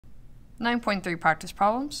9.3 practice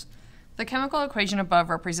problems. The chemical equation above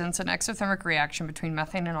represents an exothermic reaction between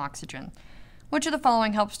methane and oxygen. Which of the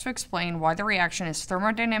following helps to explain why the reaction is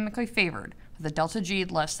thermodynamically favored with a delta G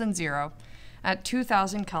less than 0 at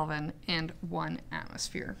 2000 Kelvin and 1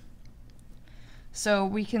 atmosphere? So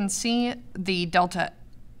we can see the delta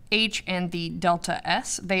H and the delta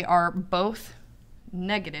S. They are both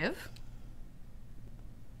negative,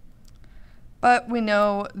 but we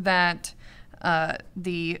know that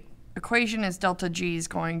the equation is delta G is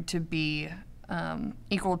going to be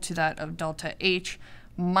equal to that of delta H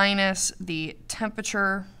minus the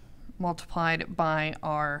temperature multiplied by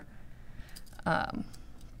our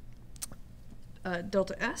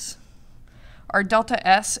delta S. Our delta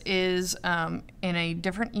S is in a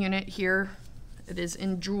different unit here. It is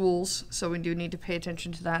in joules, so we do need to pay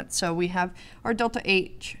attention to that. So we have our delta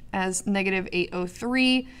H as negative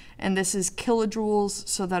 803, and this is kilojoules,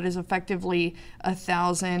 so that is effectively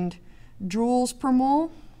 1,000 joules per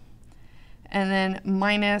mole. And then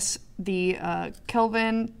minus the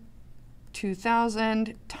Kelvin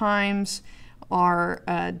 2000 times our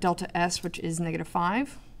delta S, which is negative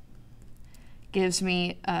 5, gives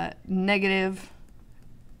me negative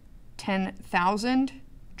 10,000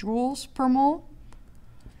 joules per mole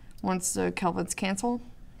once the kelvins cancel.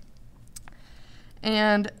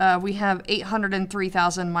 And we have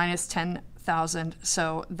 803,000 minus 10,000,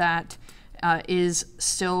 so that is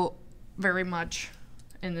still very much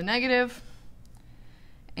in the negative.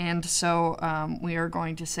 And so we are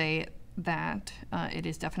going to say that it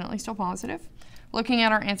is definitely still positive. Looking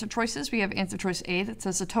at our answer choices, we have answer choice A that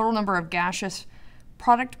says the total number of gaseous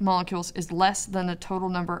product molecules is less than the total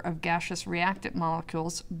number of gaseous reactant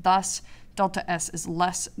molecules, thus delta S is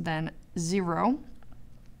less than 0.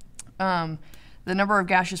 The number of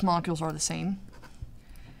gaseous molecules are the same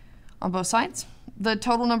on both sides. The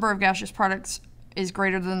total number of gaseous products is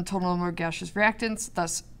greater than the total number of gaseous reactants,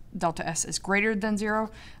 thus delta S is greater than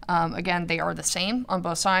 0. Again, they are the same on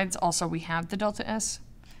both sides. Also, we have the delta S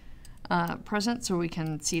present, so we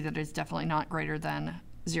can see that it's definitely not greater than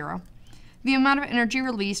 0. The amount of energy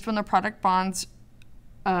released when the product bonds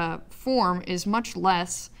form is much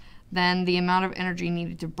less than the amount of energy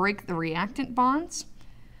needed to break the reactant bonds.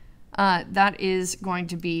 That is going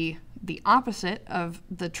to be the opposite of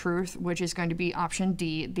the truth, which is going to be option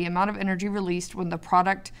D. The amount of energy released when the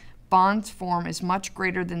product bonds form is much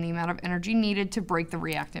greater than the amount of energy needed to break the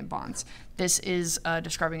reactant bonds. This is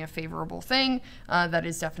describing a favorable thing. That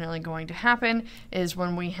is definitely going to happen, is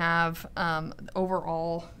when we have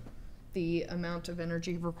overall the amount of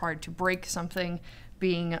energy required to break something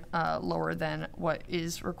being lower than what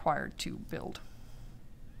is required to build.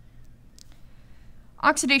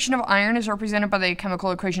 Oxidation of iron is represented by the chemical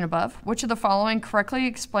equation above. Which of the following correctly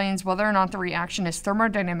explains whether or not the reaction is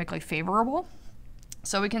thermodynamically favorable?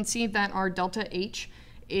 So we can see that our delta H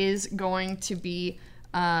is going to be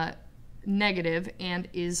negative and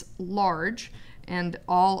is large, and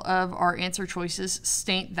all of our answer choices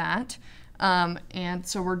state that. And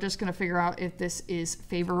so we're just going to figure out if this is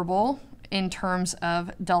favorable in terms of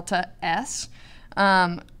delta S.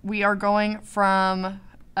 We are going from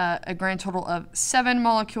a grand total of 7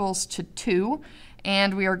 molecules to 2,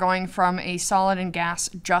 and we are going from a solid and gas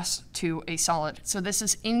just to a solid. So this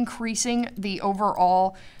is increasing the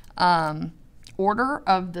overall order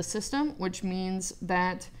of the system, which means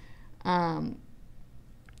that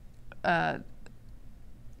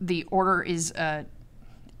the order is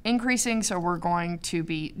increasing, so we're going to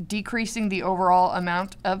be decreasing the overall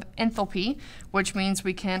amount of enthalpy, which means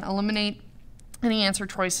we can eliminate any answer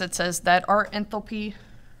choice that says that our entropy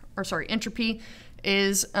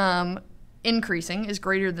is increasing, is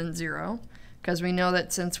greater than 0, because we know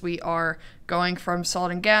that since we are going from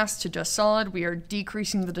solid and gas to just solid, we are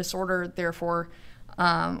decreasing the disorder, therefore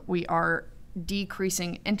we are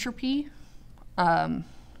decreasing entropy. So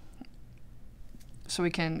we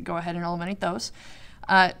can go ahead and eliminate those.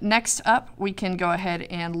 Next up, we can go ahead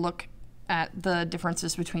and look at the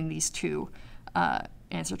differences between these two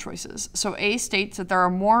answer choices. So A states that there are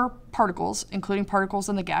more particles, including particles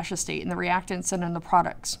in the gaseous state, in the reactants than in the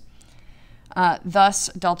products. Thus,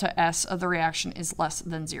 delta S of the reaction is less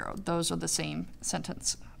than 0. Those are the same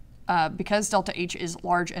sentence. Because delta H is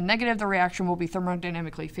large and negative, the reaction will be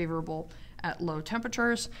thermodynamically favorable at low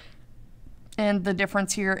temperatures. And the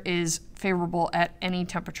difference here is favorable at any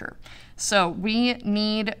temperature. So we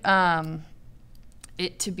need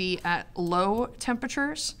it to be at low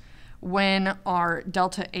temperatures when our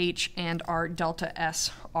delta H and our delta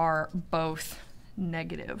S are both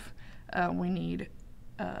negative. We need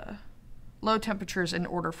low temperatures in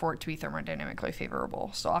order for it to be thermodynamically favorable.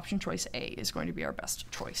 So option choice A is going to be our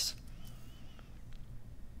best choice.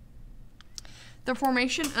 The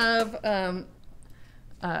formation of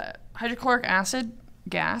hydrochloric acid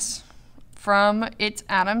gas from its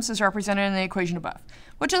atoms is represented in the equation above.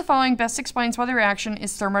 Which of the following best explains why the reaction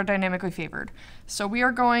is thermodynamically favored? So we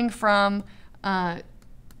are going from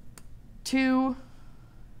two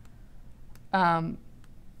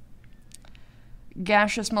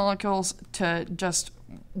gaseous molecules to just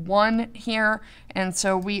one here, and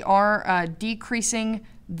so we are decreasing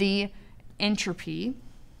the entropy.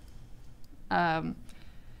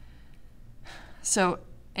 So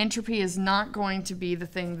entropy is not going to be the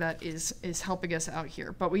thing that is helping us out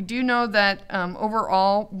here. But we do know that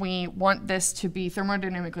overall we want this to be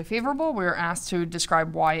thermodynamically favorable. We're asked to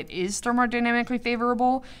describe why it is thermodynamically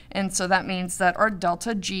favorable. And so that means that our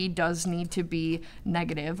delta G does need to be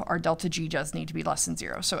negative. Our delta G does need to be less than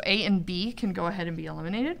 0. So A and B can go ahead and be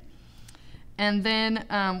eliminated. And then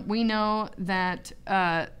we know that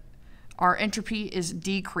our entropy is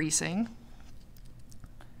decreasing.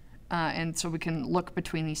 And so we can look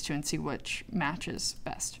between these two and see which matches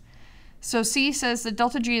best. So C says that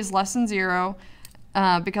delta G is less than 0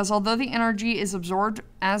 because although the energy is absorbed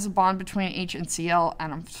as a bond between H and Cl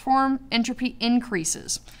atoms form, entropy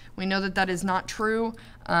increases. We know that that is not true.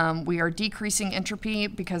 We are decreasing entropy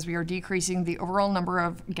because we are decreasing the overall number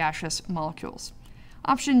of gaseous molecules.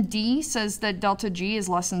 Option D says that delta G is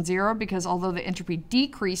less than 0 because although the entropy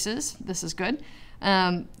decreases, this is good,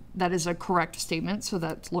 that is a correct statement, so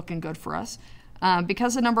that's looking good for us.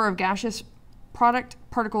 Because the number of gaseous product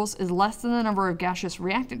particles is less than the number of gaseous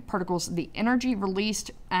reactant particles, the energy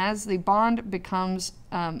released as the bond becomes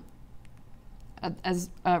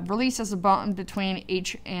released as the bond between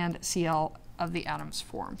H and Cl of the atoms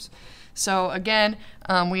forms. So again,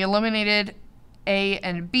 we eliminated A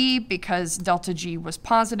and B because delta G was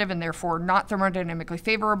positive and therefore not thermodynamically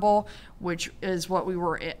favorable, which is what we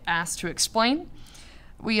were asked to explain.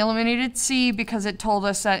 We eliminated C because it told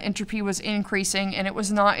us that entropy was increasing, and it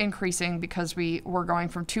was not increasing because we were going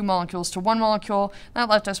from 2 molecules to 1 molecule. That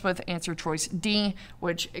left us with answer choice D,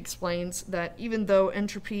 which explains that even though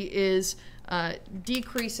entropy is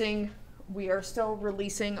decreasing, we are still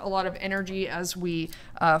releasing a lot of energy as we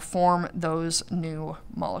form those new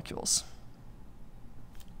molecules.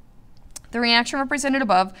 The reaction represented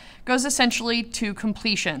above goes essentially to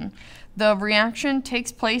completion. The reaction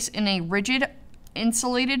takes place in a rigid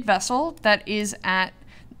insulated vessel that is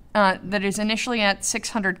initially at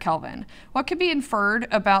 600 Kelvin. What could be inferred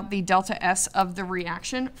about the delta S of the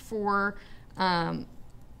reaction for the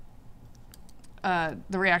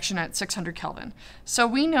reaction at 600 Kelvin? So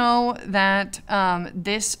we know that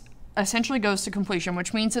this essentially goes to completion,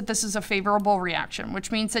 which means that this is a favorable reaction,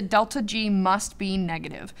 which means that delta G must be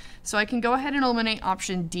negative. So I can go ahead and eliminate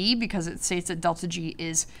option D because it states that delta G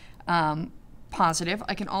is positive.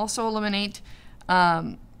 I can also eliminate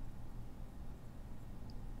A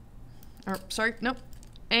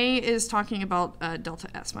is talking about delta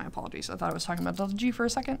S. My apologies. I thought I was talking about delta G for a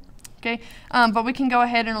second. Okay, but we can go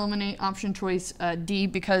ahead and eliminate option choice D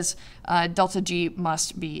because delta G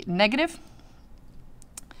must be negative.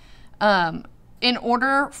 In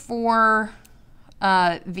order for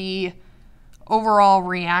the overall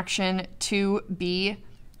reaction to be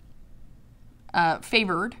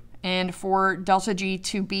favored and for delta G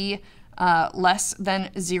to be less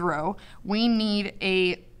than 0, we need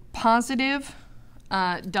a positive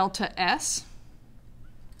delta S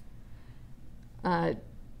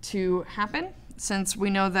to happen, since we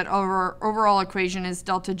know that our overall equation is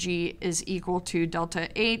delta G is equal to delta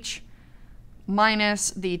H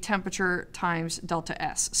minus the temperature times delta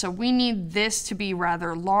S. So we need this to be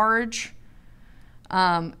rather large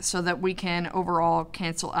so that we can overall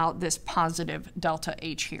cancel out this positive delta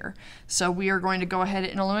H here. So we are going to go ahead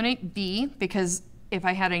and eliminate B, because if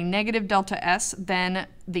I had a negative delta S, then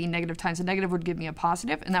the negative times a negative would give me a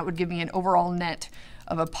positive, and that would give me an overall net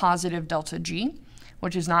of a positive delta G,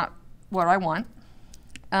 which is not what I want.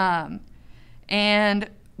 And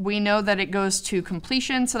we know that it goes to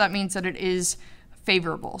completion, so that means that it is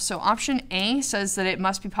favorable. So option A says that it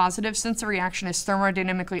must be positive since the reaction is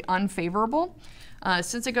thermodynamically unfavorable.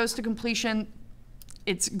 Since it goes to completion,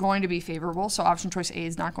 it's going to be favorable, so option choice A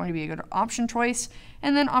is not going to be a good option choice.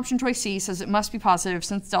 And then option choice C says it must be positive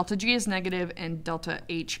since delta G is negative and delta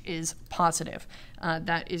H is positive.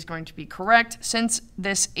 That is going to be correct. Since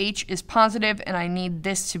this H is positive and I need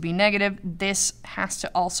this to be negative, this has to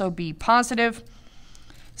also be positive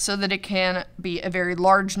so that it can be a very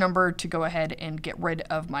large number to go ahead and get rid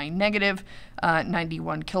of my negative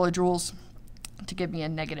 91 kilojoules to give me a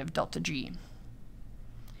negative delta G.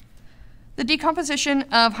 The decomposition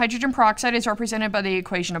of hydrogen peroxide is represented by the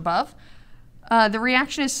equation above. The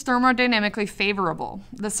reaction is thermodynamically favorable.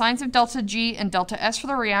 The signs of delta G and delta S for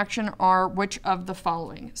the reaction are which of the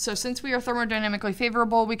following? So since we are thermodynamically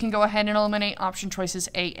favorable, we can go ahead and eliminate option choices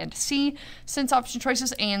A and C, since option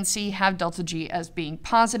choices A and C have delta G as being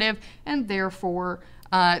positive and therefore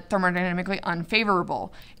thermodynamically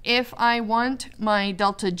unfavorable. If I want my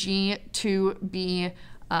delta G to be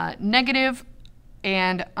negative,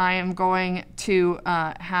 and I am going to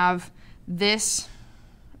have this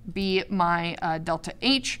be my delta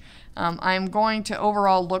H. I'm going to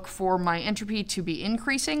overall look for my entropy to be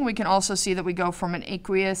increasing. We can also see that we go from an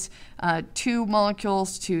aqueous 2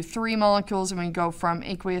 molecules to 3 molecules, and we go from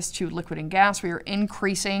aqueous to liquid and gas. We are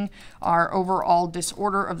increasing our overall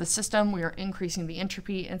disorder of the system. We are increasing the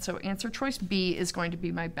entropy, and so answer choice B is going to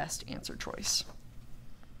be my best answer choice.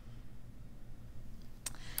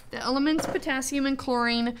 The elements potassium and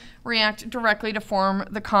chlorine react directly to form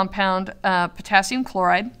the compound potassium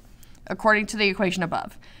chloride, according to the equation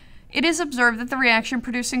above. It is observed that the reaction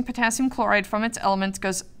producing potassium chloride from its elements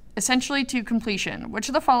goes essentially to completion. Which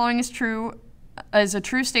of the following is a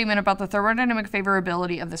true statement about the thermodynamic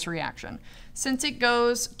favorability of this reaction? Since it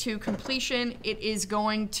goes to completion, it is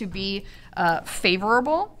going to be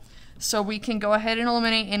favorable. So we can go ahead and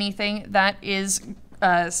eliminate anything that is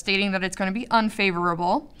stating that it's going to be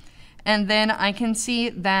unfavorable. And then I can see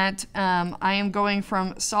that I am going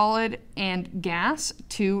from solid and gas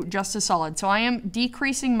to just a solid. So I am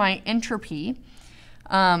decreasing my entropy,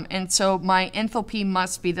 and so my enthalpy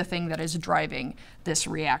must be the thing that is driving this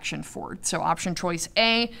reaction forward. So option choice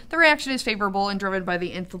A, the reaction is favorable and driven by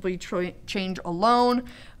the enthalpy change alone,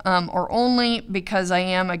 or only because I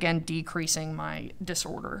am, again, decreasing my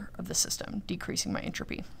disorder of the system, decreasing my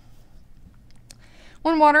entropy.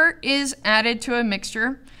 When water is added to a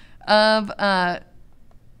mixture of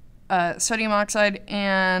sodium oxide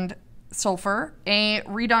and sulfur, a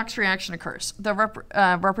redox reaction occurs,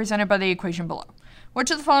 represented by the equation below.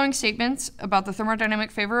 Which of the following statements about the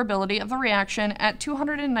thermodynamic favorability of the reaction at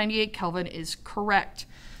 298 Kelvin is correct?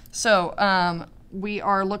 So we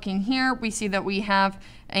are looking here. We see that we have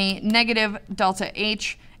a negative delta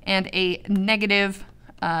H and a negative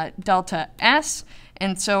delta S.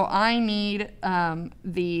 And so I need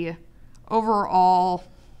the overall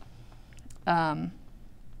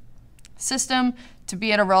system to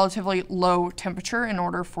be at a relatively low temperature in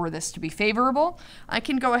order for this to be favorable. I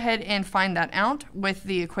can go ahead and find that out with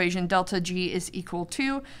the equation delta G is equal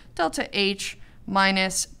to delta H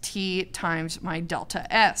minus T times my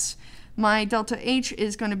delta S. My delta H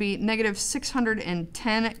is going to be negative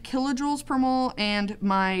 610 kilojoules per mole, and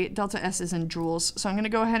my delta S is in joules. So I'm going to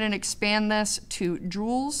go ahead and expand this to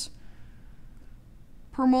joules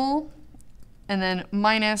per mole, and then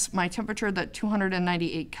minus my temperature, that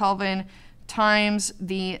 298 Kelvin, times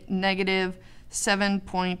the negative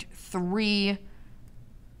 7.3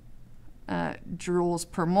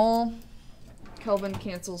 joules per mole. Kelvin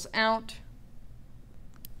cancels out.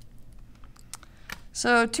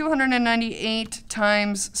 So 298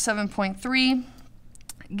 times 7.3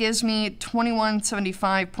 gives me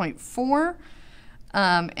 2175.4.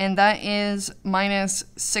 And that is minus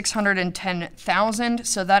 610,000.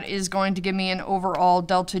 So that is going to give me an overall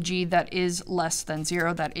delta G that is less than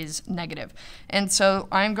 0, that is negative. And so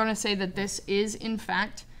I'm going to say that this is, in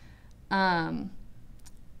fact,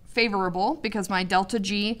 favorable because my delta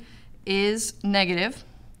G is negative.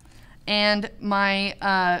 And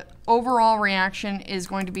my overall reaction is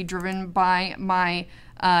going to be driven by my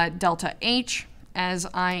delta H, as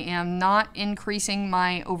I am not increasing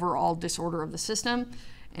my overall disorder of the system.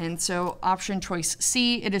 And so option choice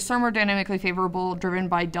C, it is thermodynamically favorable, driven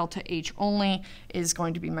by delta H only, is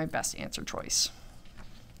going to be my best answer choice.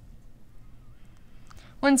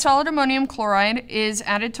 When solid ammonium chloride is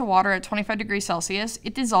added to water at 25 degrees Celsius,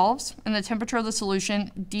 it dissolves and the temperature of the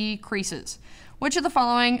solution decreases. Which of the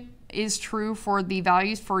following is true for the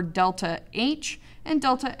values for delta H and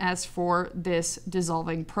delta S for this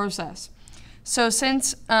dissolving process? So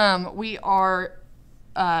since we are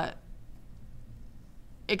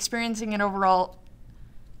experiencing an overall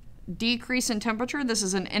decrease in temperature, this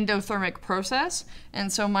is an endothermic process,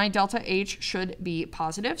 and so my delta H should be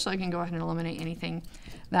positive, so I can go ahead and eliminate anything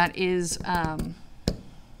that is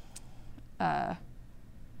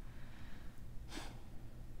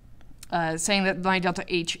saying that my delta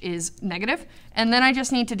H is negative. And then I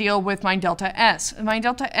just need to deal with my delta S. My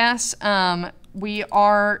delta S, we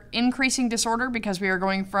are increasing disorder because we are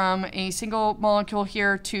going from a single molecule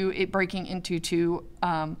here to it breaking into two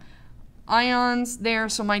ions there.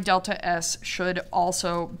 So my delta S should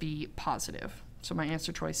also be positive. So my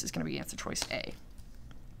answer choice is going to be answer choice A.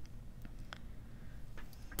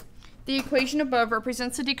 The equation above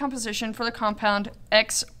represents the decomposition for the compound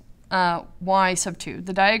X, Y sub 2.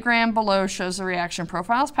 The diagram below shows the reaction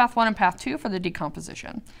profiles, path 1 and path 2 for the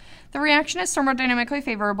decomposition. The reaction is thermodynamically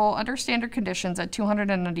favorable under standard conditions at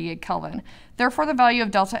 298 Kelvin. Therefore, the value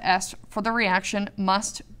of delta S for the reaction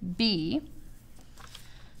must be,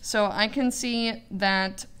 so I can see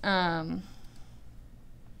that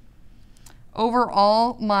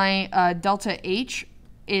overall my delta H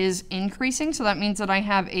is increasing, so that means that I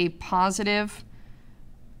have a positive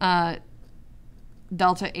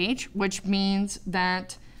delta H, which means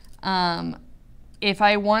that if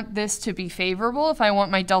I want this to be favorable, if I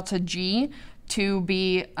want my delta G to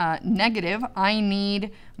be negative, I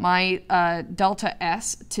need my delta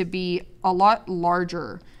S to be a lot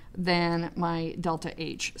larger than my delta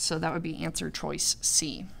H. So that would be answer choice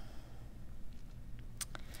C.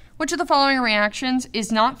 Which of the following reactions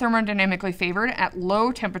is not thermodynamically favored at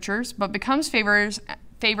low temperatures, but becomes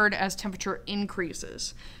favored as temperature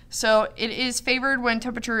increases? So it is favored when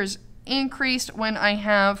temperature is increased when I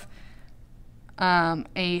have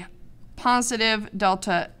a positive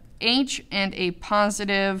delta H and a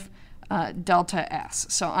positive delta S.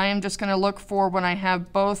 So I am just going to look for when I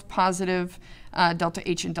have both positive delta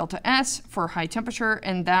H and delta S for high temperature,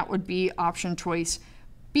 and that would be option choice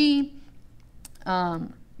B.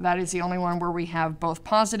 That is the only one where we have both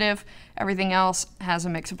positive. Everything else has a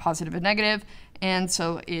mix of positive and negative, and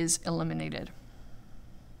so is eliminated.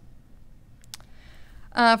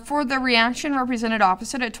 For the reaction represented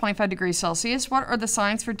opposite at 25 degrees Celsius, what are the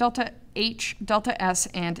signs for delta H, delta S,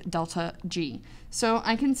 and delta G? So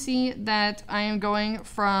I can see that I am going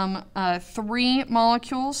from 3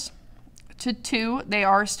 molecules to 2. They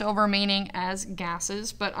are still remaining as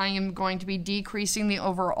gases, but I am going to be decreasing the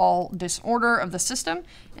overall disorder of the system,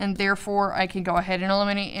 and therefore I can go ahead and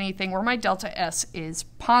eliminate anything where my delta S is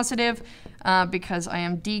positive because I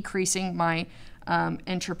am decreasing my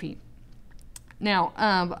entropy. Now,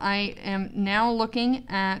 I am now looking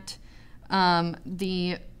at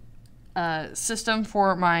the system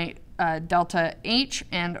for my delta H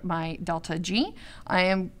and my delta G. I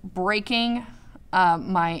am breaking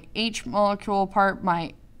my H molecule apart,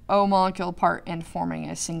 my O molecule apart, and forming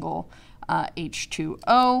a single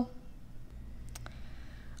H2O.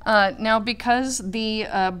 Now, because the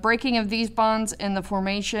breaking of these bonds and the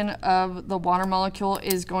formation of the water molecule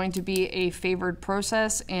is going to be a favored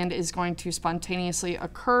process and is going to spontaneously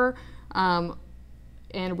occur,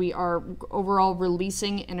 and we are overall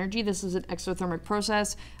releasing energy, this is an exothermic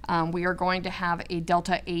process, we are going to have a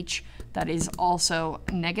delta H that is also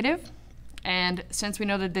negative. And since we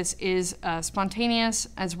know that this is spontaneous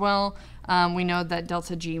as well, we know that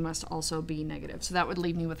delta G must also be negative. So that would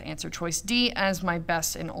leave me with answer choice D as my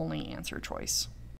best and only answer choice.